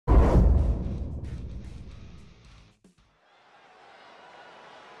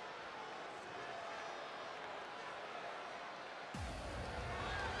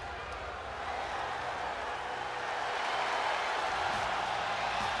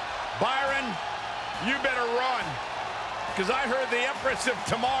Byron, you better run, because I heard the Empress of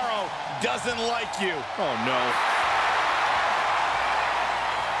Tomorrow doesn't like you. Oh, no.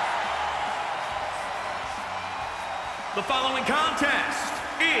 The following contest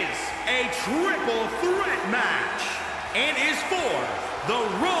is a triple threat match and is for the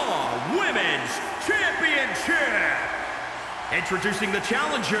Raw Women's Championship. Introducing the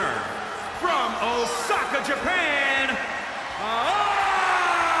challenger from Osaka, Japan,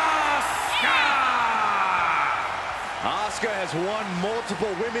 Asuka has won multiple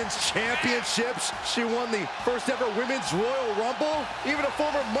women's championships. She won the first ever Women's Royal Rumble, even a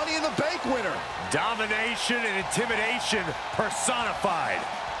former Money in the Bank winner. Domination and intimidation personified.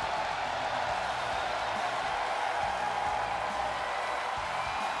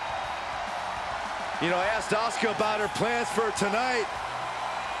 You know, I asked Asuka about her plans for tonight.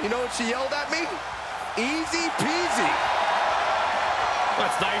 You know what she yelled at me? Easy peasy.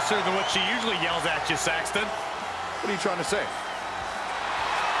 That's nicer than what she usually yells at you, Saxton. What are you trying to say?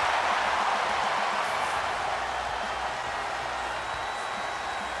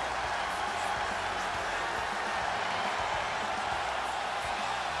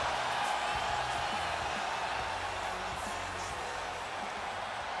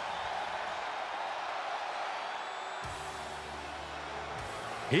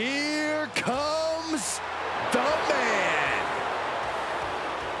 Here comes the man.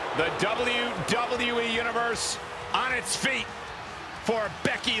 The WWE Universe on its feet for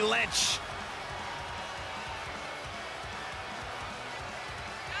Becky Lynch.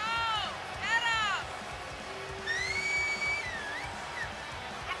 Go! Get up!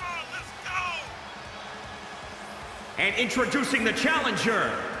 Come on, let's go! And introducing the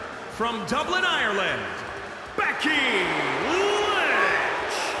challenger from Dublin, Ireland, Becky Lynch.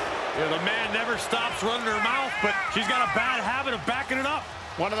 Yeah, the man never stops running her mouth, but she's got a bad habit of backing it up.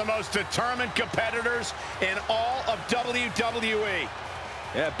 One of the most determined competitors in all of WWE.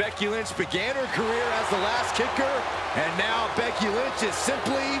 Yeah, Becky Lynch began her career as the last kicker, and now Becky Lynch is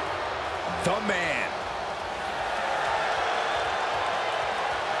simply the man.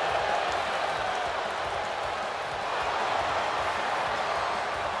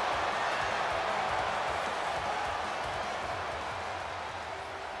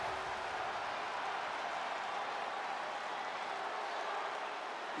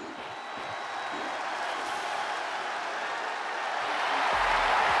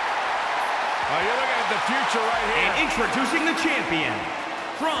 Oh, you're looking at the future right here. And introducing the champion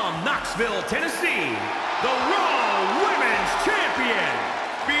from Knoxville, Tennessee, the Raw Women's Champion,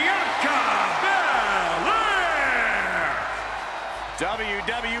 Bianca Belair.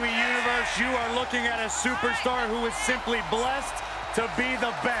 WWE Universe, you are looking at a superstar who is simply blessed to be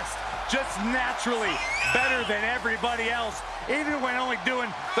the best. Just naturally better than everybody else, even when only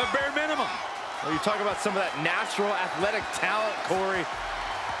doing the bare minimum. Well, you talk about some of that natural athletic talent, Corey.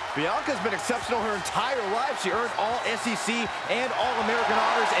 Bianca's been exceptional her entire life. She earned all SEC and All-American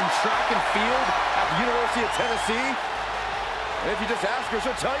honors in track and field at the University of Tennessee. And if you just ask her,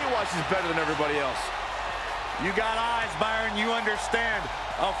 she'll tell you why she's better than everybody else. You got eyes, Byron. You understand.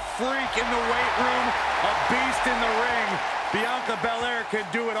 A freak in the weight room, a beast in the ring. Bianca Belair can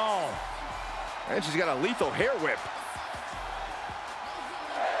do it all. And she's got a lethal hair whip.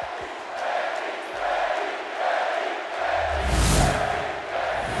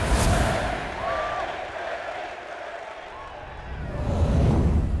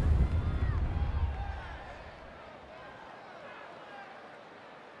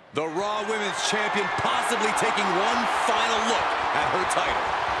 The Raw Women's Champion possibly taking one final look at her title.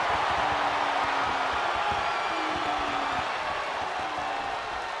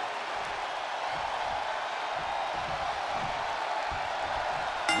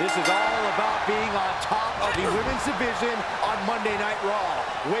 This is all about being on top of the women's division on Monday Night Raw.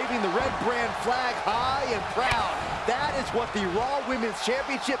 Waving the red brand flag high and proud. That is what the Raw Women's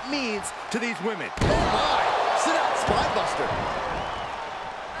Championship means to these women. Oh my! Sit out, spine buster.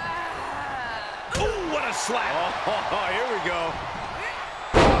 Ooh, what a slap. Oh, here we go.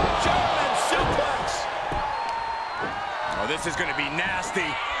 German suplex. Oh, this is going to be nasty.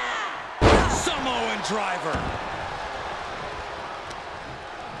 Samoan driver.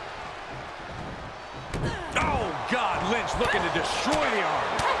 Oh, God, Lynch looking to destroy the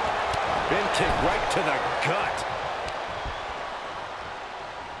arm. Bin kick right to the gut.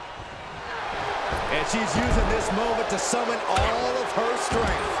 And she's using this moment to summon all of her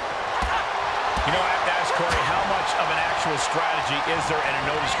strength. You know, I have to ask Corey, how much of an actual strategy is there in a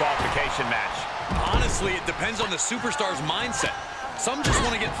no disqualification match? Honestly, it depends on the superstar's mindset. Some just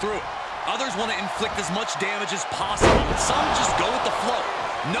want to get through it. Others want to inflict as much damage as possible. Some just go with the flow.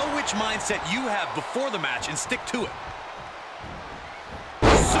 Know which which mindset you have before the match and stick to it.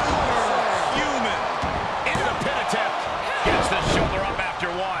 Superhuman. Into the pin attempt. Gets the shoulder up after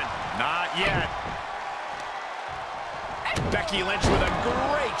one. Not yet. Becky Lynch with a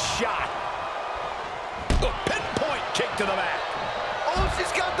great shot. A pinpoint kick to the mat. Oh,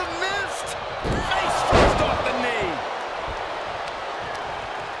 she's got the mist. Face first off the knee.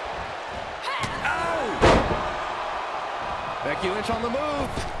 Ow! Becky Lynch on the move.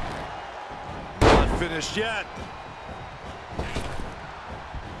 Not finished yet.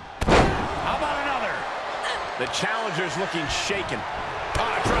 How about another? The challenger's looking shaken. Oh,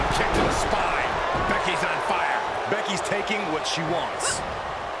 a drop kick to the spine. Becky's on fire. Becky's taking what she wants.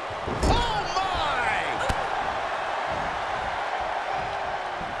 Oh, my!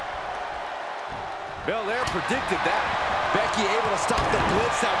 Belair predicted that. Becky able to stop the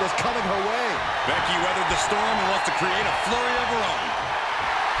blitz that was coming her way. Becky weathered the storm and wants to create a flurry of her own.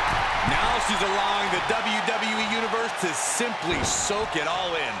 Now she's allowing the WWE Universe to simply soak it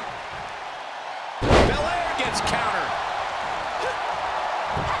all in. Belair gets countered.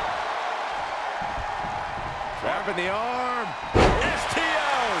 Grabbing the arm.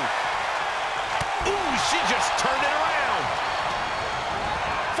 STO! Ooh, she just turned it around.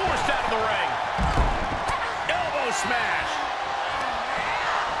 Forced out of the ring. Elbow smash.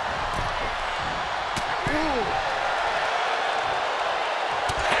 Ooh.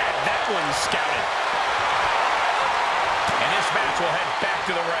 Had that one scouted. And this match will head back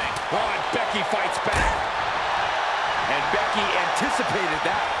to the ring. Oh, and Becky fights back. And Becky anticipated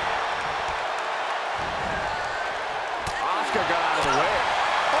that. Asuka got out of the way.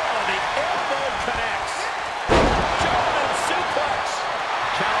 Oh, the elbow connects. German suplex.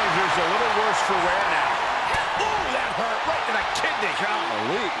 Challenger's a little worse for wear now. Ooh, that hurt right to the kidney.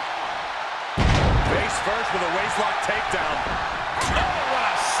 Golly. Face first with a waistlock takedown. Oh, what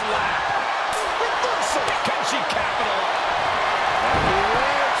a slap. Reversal. Can she capitalize? Becky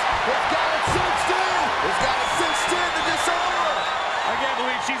Lynch has got it cinched in. Has got it cinched in to disorder. I can't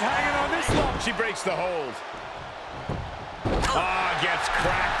believe she's hanging on this long. She breaks the hold. Ah, gets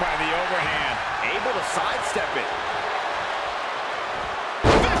cracked by the overhand. Able to sidestep it.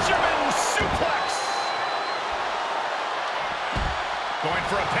 Fisherman suplex. Going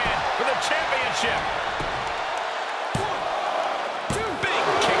for a pin for the championship. 1, 2, big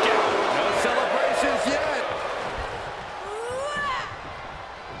kick out. No celebrations yet.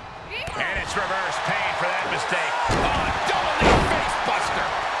 And it's reverse pain for that mistake. Oh, double knee face buster.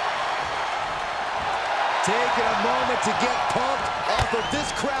 Taking a moment to get pumped off of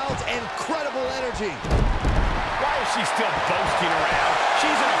this crowd's incredible energy. Why is she still boasting around?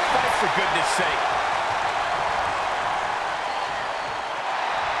 She's in a fight, for goodness sake.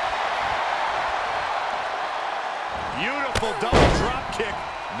 Beautiful double drop kick.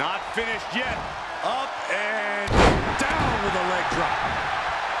 Not finished yet. Up and down with a leg drop.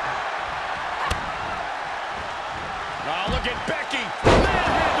 Oh, look at Becky.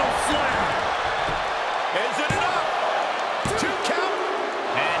 Manhandle slam. Is it enough? 2 count.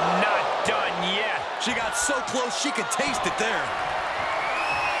 And not done yet. She got so close she could taste it there.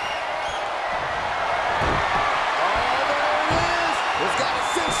 Oh, there it is. It's got it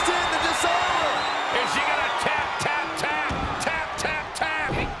cinched in to disorder. Is she gonna tap, tap, tap, tap, tap,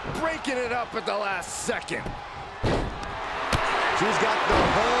 tap? Breaking it up at the last second. She's got the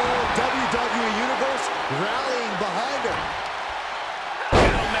whole WWE Universe rallying behind her.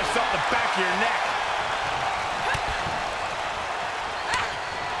 That'll mess up the back of your neck.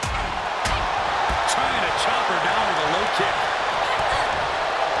 Trying to chop her down with a low kick.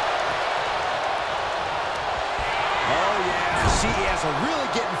 Oh, yeah. She is really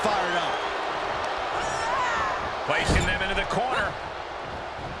getting fired up. Placing them into the corner.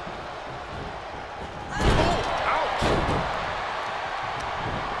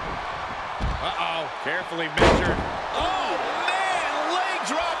 Uh-oh, carefully measured. Oh, man, leg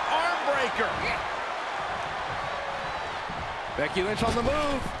drop arm breaker. Becky Lynch on the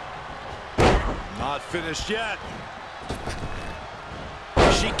move. Not finished yet.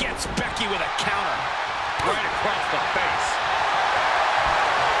 She gets Becky with a counter. Right across the face.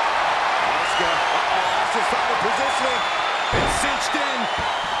 Asuka. Uh-oh, Asuka's trying to positioning. It's cinched in.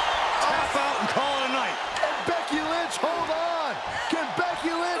 Tap out and call it a night. And Becky Lynch, hold on. Can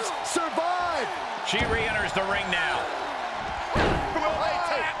Becky Lynch survive? She re-enters the ring now. Will they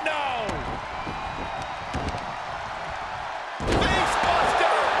tap? No. Face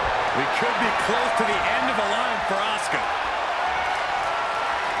buster. We could be close to the end of the line for Asuka.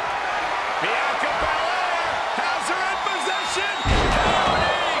 Bianca Belair has her in possession.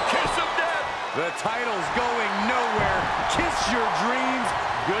 Howdy, kiss of death. The title's going nowhere. Kiss your dreams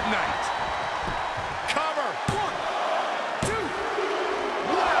good night. Cover. 1, 2.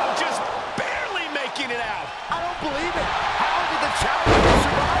 Wow, just barely making it out. I don't believe it. How did the challenger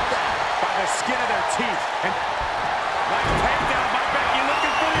survive that? By the skin of their teeth. And nice takedown by Becky,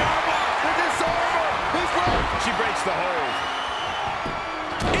 looking for the armbar. The disarmer. Who's left? She breaks the hold.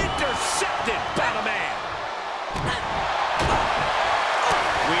 Intercepted by the man.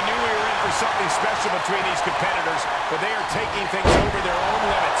 We knew we were in for something special between these competitors, but they are taking things over their own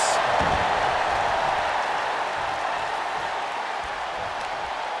limits.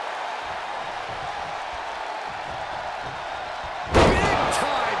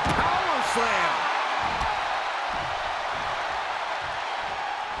 Big-time power slam.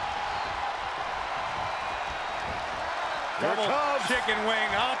 Double chicken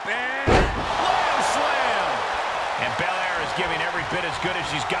wing up and Slam. And Belair is giving every bit as good as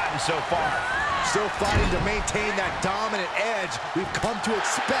she's gotten so far. Still fighting to maintain that dominant edge we've come to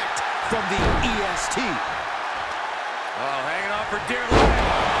expect from the EST. oh, hanging on for dear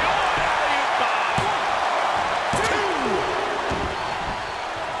life.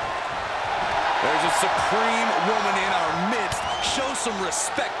 There's a supreme woman in our midst. Show some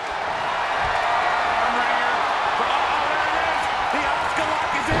respect. I'm right here. Oh, there it is. The Asuka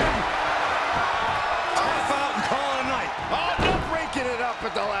lock is in. Tap out and call it a night. Oh, no, breaking it up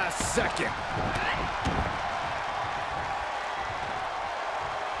at the last second.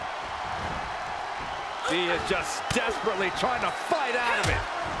 She is just desperately trying to fight out of it.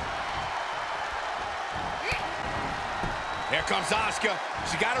 Here comes Asuka.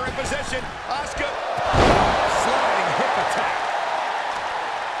 She got her in position. Asuka. Sliding hip attack.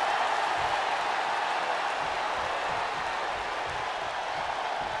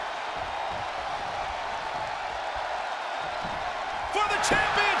 For the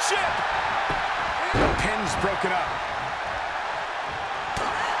championship. The pin's broken up.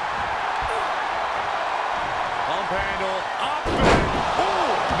 Pump handle up and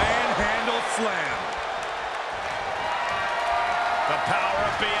manhandle slam. The power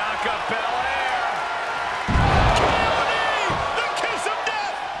of Bianca Belair. The kiss of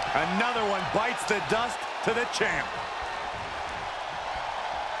death. Another one bites the dust to the champ.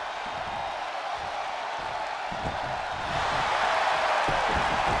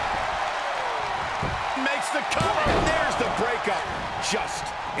 Makes the cover. And there's the breakup. Just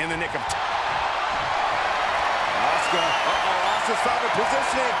in the nick of time. Asuka. Uh-oh, Asuka's found her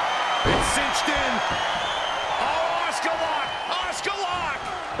positioning. It's cinched in. Oh, Asuka lock. Asuka lock.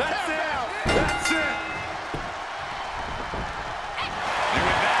 That's it. That's it. And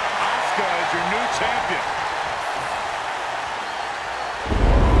with that, Asuka is your new champion.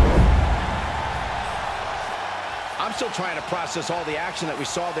 I'm still trying to process all the action that we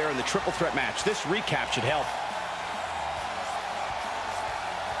saw there in the triple threat match. This recap should help.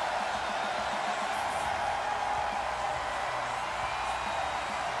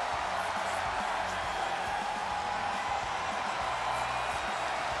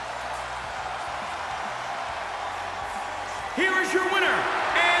 Here is your winner,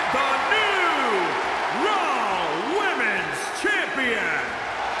 and the new Raw Women's Champion,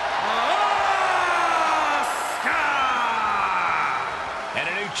 Asuka! And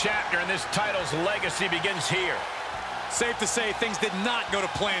a new chapter in this title's legacy begins here. Safe to say things did not go to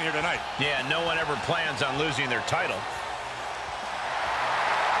plan here tonight. Yeah, no one ever plans on losing their title.